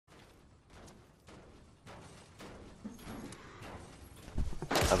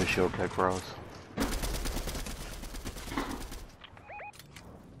have a shield pick, Rose.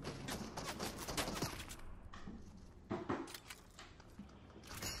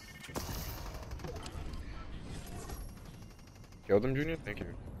 Killed him, Junior? Thank you.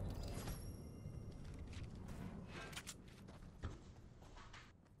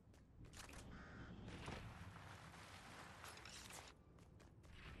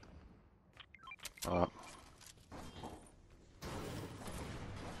 Uh,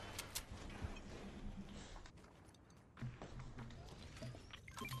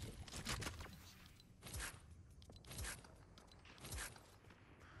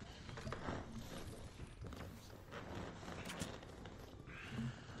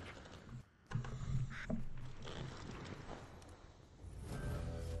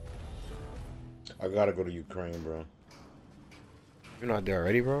 I gotta go to Ukraine, bro. You're not there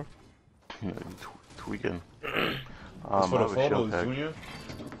already, bro? tweaking. It's I for the have a shield photos, pick. Junior.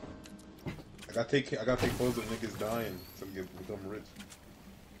 I gotta take photos of niggas dying to become rich.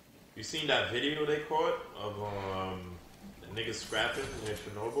 You seen that video they caught of the niggas scrapping near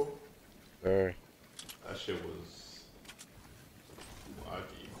Chernobyl? Sure. That shit was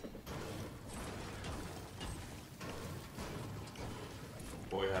wacky.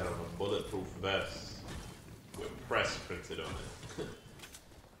 Boy had on a bulletproof vest with press printed on it.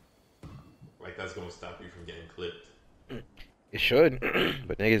 Like that's gonna stop you from getting clipped. It should,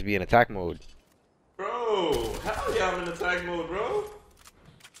 but niggas be in attack mode. Bro, hell yeah, I'm in attack mode, bro.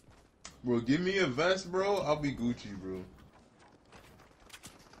 Bro, give me a vest, bro. I'll be Gucci, bro.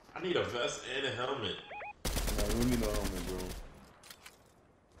 I need a vest and a helmet. Nah, we don't need no helmet, bro.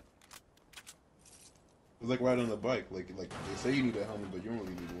 It's like riding on a bike. Like they say you need a helmet, but you don't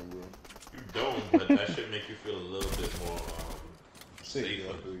really need one, bro. You don't, but that should make you feel a little bit more Safe, safer,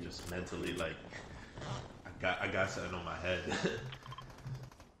 yeah, I feel you. just mentally. Like I got something on my head.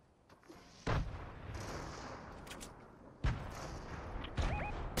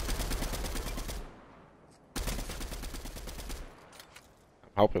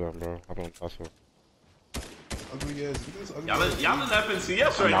 I'm helping them, bro. Helping them tussle. Ugly ass niggas. Ugly y'all in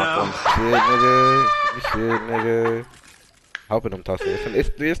FNCS right knocked now. Shit, nigga. You shit, nigga. Helping them tussle.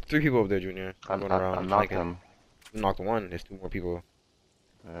 There's 3 people over there, Junior. I Going around. knocked flanking. him. You knocked 1. There's 2 more people.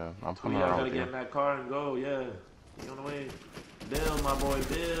 Yeah, I'm So coming y'all around gotta with get you. in that car and go, yeah. You on the way. Build, my boy,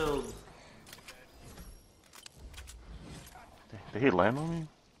 build. Did he land on me?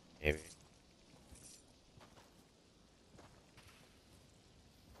 Maybe.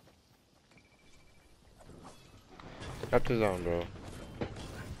 Up to zone, bro.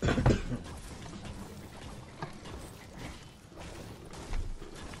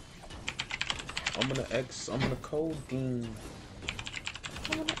 I'm gonna X. I'm gonna codeine.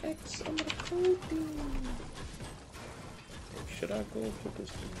 I'm gonna X. I'm gonna codeine. Should I go for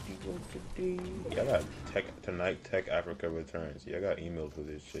this video today? Yeah, I got Tech tonight. Tech Africa returns. Yeah, I got emails for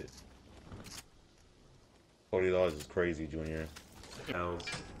this shit. $40 is crazy, Junior. Hells.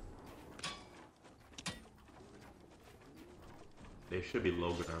 They should be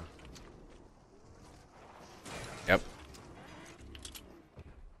low ground. Yep.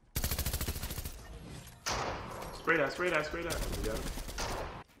 Spray that, spray that, spray that. We got it.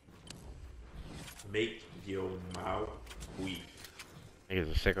 Make your mouth weak.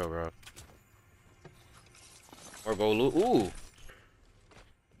 Niggas a sicko, bro. Or go loot. Ooh.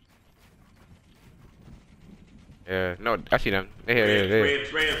 Yeah, no, I see them. They here, Spray him,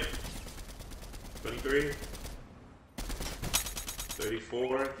 spray him. 23.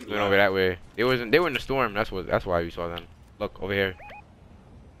 34. He went over that way. They were in the storm. That's why we saw them. Look over here.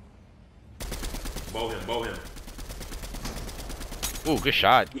 Bow him, bow him. Ooh, good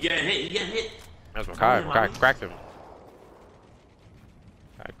shot. You getting hit, you getting hit. That's my Bow him, car. homie. Cracked him.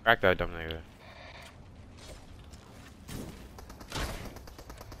 I cracked that dumb nigga.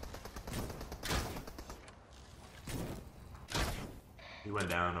 He went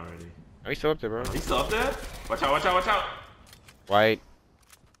down already. Oh, he's still up there, bro. He's still up there? Watch out, watch out, watch out. White.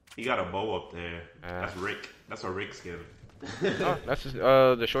 He got a bow up there. That's Rick. That's a Rick skin. Oh, that's just,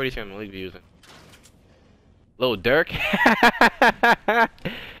 the shorty skin Malik be using. Little Dirk.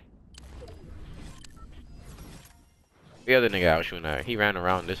 The other nigga I was shooting at, he ran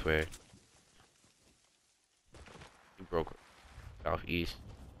around this way. He broke southeast.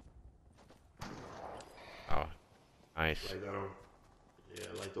 Oh, nice. Like that on, yeah,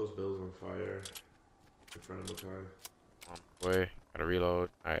 like those bills on fire in front of the car. Boy, gotta reload.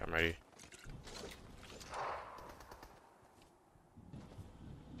 Alright, I'm ready.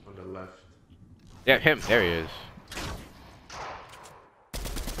 On the left. Yeah, him. There he is.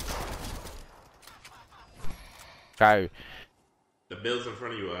 Guy, The builds in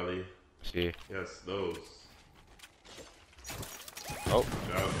front of you, Ali. See. Yes, those. Oh.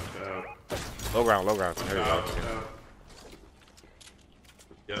 Watch out. Low ground, low ground. There we go.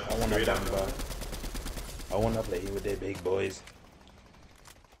 Yeah, I wanna straight up. bamba. I wanna play with the big boys.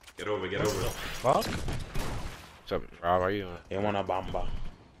 Get over, get over. Fuck. What's up, Rob? How you doing? I wanna bamba.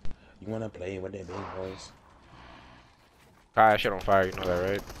 You wanna play with the big boys? Kai, shit on fire. You know that,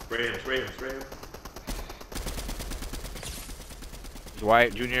 right? Spray him, spray him, spray him.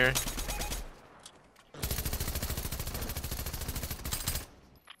 Dwight Jr.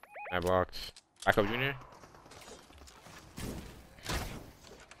 That box. Backup Jr.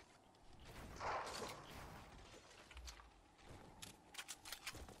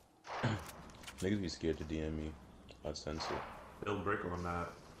 Niggas be scared to DM me. I sense it. Build brick on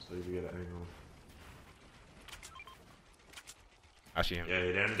that so you can get an angle. I see him.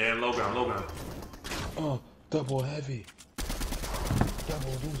 Yeah, they're low ground, low ground. Oh, double heavy.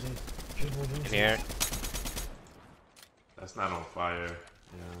 Double doozy. Triple In doozy. the air. That's not on fire.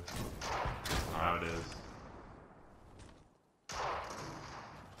 Yeah. Now it is.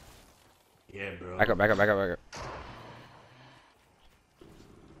 Yeah, bro. Back up, back up, back up, back up.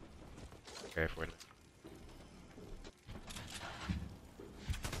 Okay, for it.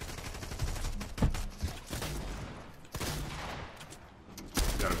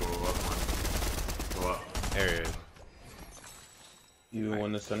 You gotta go up one. Go up. There it is. Even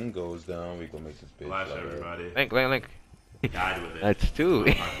when the sun goes down, we gonna make this bitch. Flash like everybody. Link, link, link. Guide with it. That's two.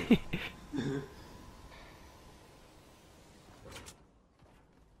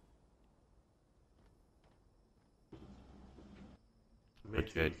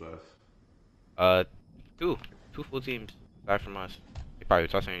 Make Good. teams left. Two full teams aside from us. They probably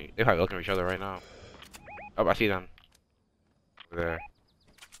tossing. They probably looking at each other right now. Oh, I see them. Over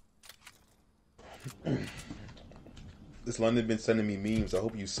there. This London been sending me memes. I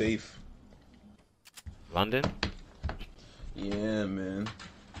hope you safe. London. Yeah, man.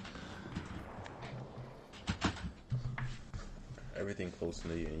 Everything close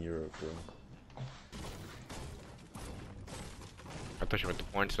in Europe, bro. I thought you went to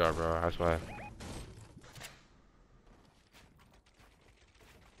porn star, bro. That's why.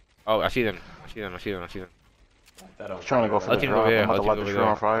 Oh, I see them. I see them. I see them. I see them. That I was trying to go for Other the team drop. over there, I'm about to other light team the over shit there.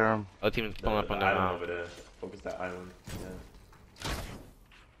 on fire. Other team's pulling up on them island now. over there. Focus that island. Yeah.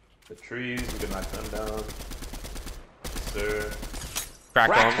 The trees, we can knock them down. Sir. Crack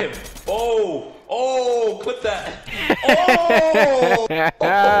Crack them. him! Oh! Oh! Clip that!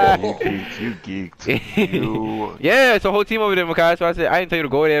 Oh! You geeked. You. Yeah, it's a whole team over there, Makai. So I said, I didn't tell you to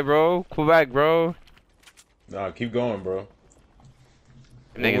go there, bro. Pull back, bro. Nah, keep going, bro.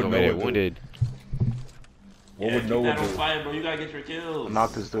 Them niggas would over there Noah do? wounded. What Yeah, would keep Noah that on do? fire, bro. You gotta get your kills.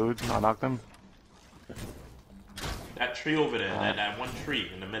 Knock this dude. I knocked him. That tree over there. That one tree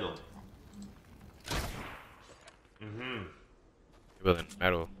in the middle. Mm-hmm. Building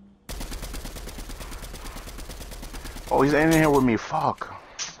metal. Oh, he's in here with me. Fuck.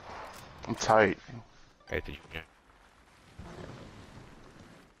 I'm tight. Okay, to Junior.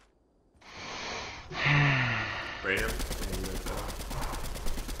 Spray him.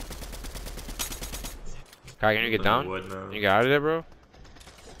 Kai, can you get down? Wood now. Can you get out of there, bro?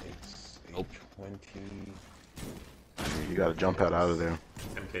 It's Nope. 20. You gotta jump out of there.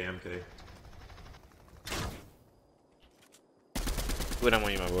 MK. Two of them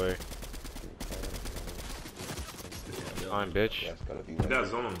on you, my boy. Fine, bitch. That's gotta be You got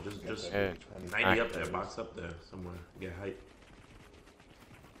zone. Just Yeah. 90 Alright. up there. Box up there somewhere. Get height.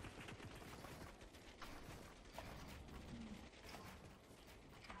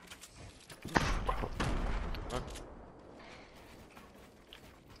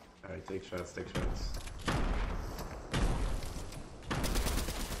 Alright, take shots.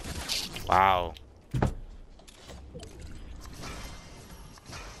 Wow.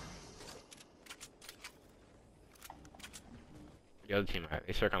 The other team,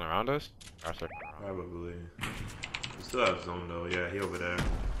 they circling around us? Or circling around? Probably. We still have zone though. Yeah, he over there.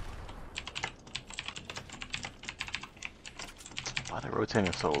 Why are they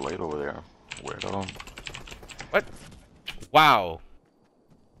rotating so late over there? Weirdo. What? Wow.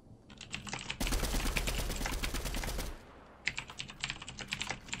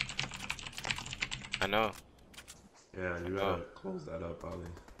 I know. Yeah, you gotta close that up, Ali.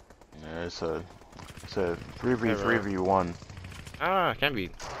 Yeah, it's a 3v3v1. Ah, can't be.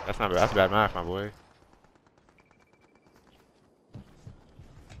 That's not. That's bad math, my boy.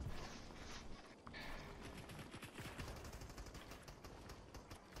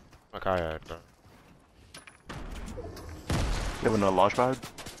 Okay, bro. You have another launch pad?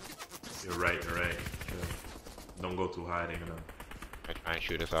 You're right. Yeah. Don't go too high. They're gonna I try and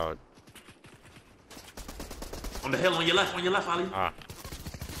shoot us out. On the hill, on your left, Ali. Ah.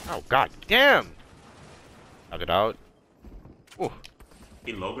 Oh god damn! Knocked it out. Ooh.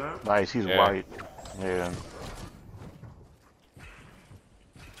 He low ground. Nice, he's Yeah. white. Yeah.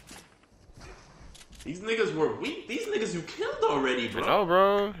 These niggas were weak. These niggas you killed already, bro. No,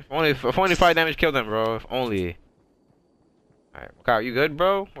 bro. If only 5 damage killed them, bro. If only. Alright, Kyle, you good,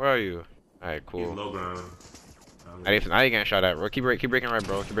 bro? Where are you? Alright, He's cool. low ground. Now you getting shot at, bro. Keep breaking right,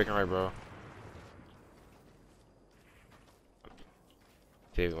 bro. Keep breaking right, bro.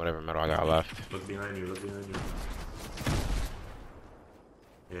 Save whatever metal I got left. Look behind you. Look behind you.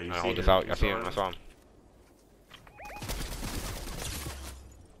 Yeah, you I see hold this him. out. You I see him. him? I saw him.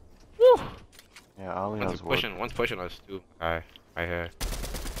 Woo! Yeah, Ali One's has wood. pushing us too. Alright, right here.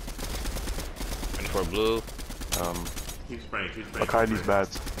 Waiting for blue. Keep spraying. Keep spraying. Makai these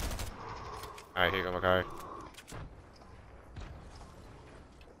bats. Alright, here you go, Makai.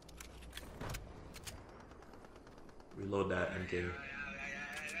 Reload that MK.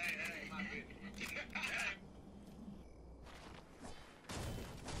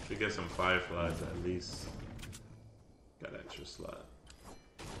 Should get some fireflies at least. Got extra slot.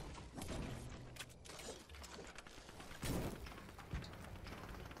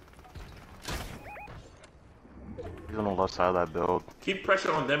 He's on the left side of that build. Keep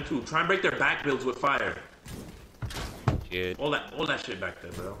pressure on them too. Try and break their back builds with fire. Shit. All that shit back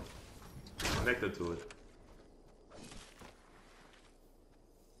there, bro. Connected to it.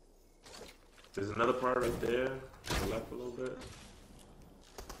 There's another part right there. To the left a little bit.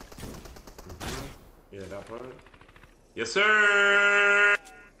 Yeah, that part. Yes, sir.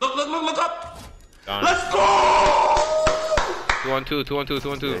 Look up. Done. Let's go. 2-on-2, 2-on-2,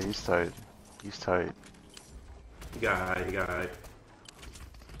 2-on-2. Yeah, he's tight. He's tight. He got high.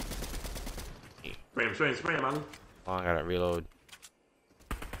 Spray him, Ali. Oh, I gotta reload.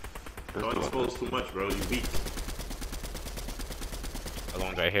 Don't expose too much, bro. You weak. Other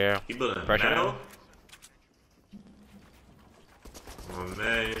one's right here. Keep building. Pressure Metal. him. Oh,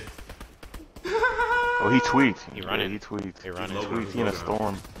 man. Oh, he tweaked. He running. Yeah, he tweaked. He running. Low Tweaked. He in a ground.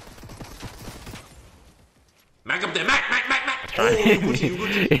 storm. Mac up there. Mac. Trying. Oh, you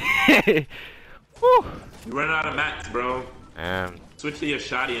Gucci. Woo! You running out of mats, bro. Damn. Switch to your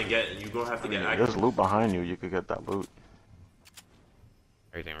shotty and you gonna have to get There's active. loot behind you. You could get that loot.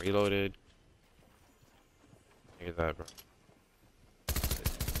 Everything reloaded. Look at that, bro.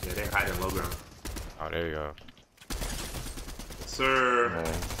 Yeah, they hide in low ground. Oh, there you go. Sir.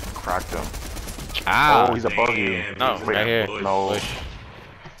 Yeah, cracked him. Ah! Oh, he's above you. Damn, No, he's right in here. that bush. No.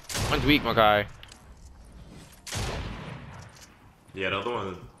 Push. One's weak, my guy. Yeah, the other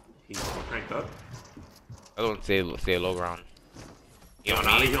one, he's cranked up. The other one stay low ground. He on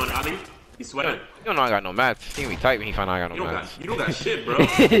Ali. He's sweating. You don't know I got no mats. He can be tight when he find out I got no mats. You don't got shit, bro.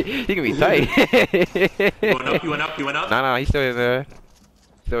 He can be tight. You went up. Nah, he's still in there.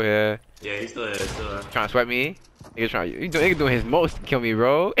 Still here. Yeah, he's still there. Trying to sweat me. He doing his most to kill me,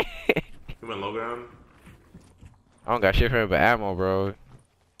 bro. He went low ground. I don't got shit for him but ammo, bro.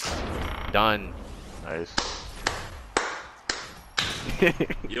 Done. Nice.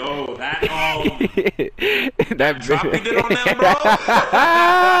 Yo, that That drop you did on them, bro.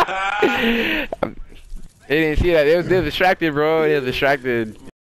 They didn't see that. They was distracted, bro. They was distracted.